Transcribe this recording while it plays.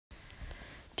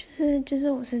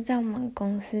我是在我们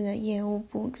公司的业务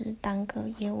部，就是当个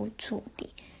业务助理，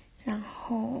然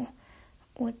后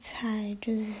我才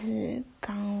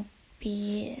刚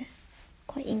毕业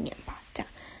快1年吧，这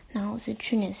样。然后我是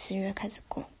去年10月开始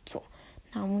工作，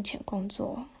然后目前工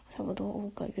作差不多5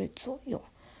个月左右。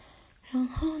然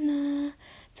后呢，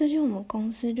最近我们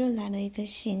公司就来了一个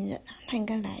新人啊，他应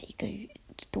该来1个月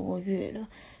多月了，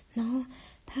然后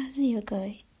他是有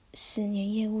个10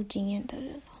年业务经验的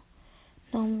人哦。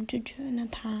然后我们就觉得那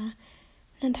他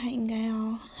应该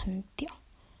要很屌，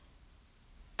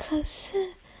可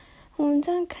是我们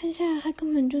这样看下来，他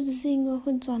根本就只是一个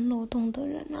会钻漏洞的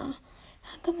人啊，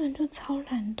他根本就超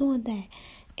懒惰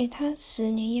的他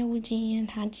10年业务经验，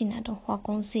他进来的话，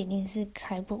公司一定是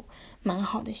开不蛮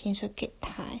好的薪水给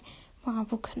他不然他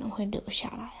不可能会留下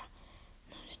来啊。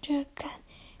然后就觉得干，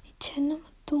你钱那么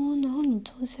多，然后你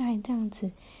做事还这样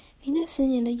子，你那10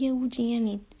年的业务经验，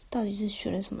你到底是学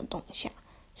了什么东西啊？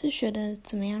是学的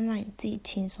怎么样让你自己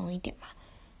轻松一点吗？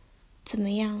怎么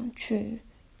样去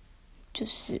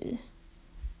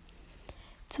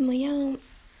怎么样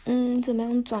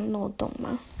钻漏洞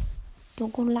吗？有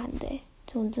够懒的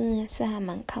这我真的是还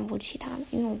蛮看不起他的，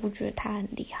因为我不觉得他很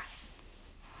厉害。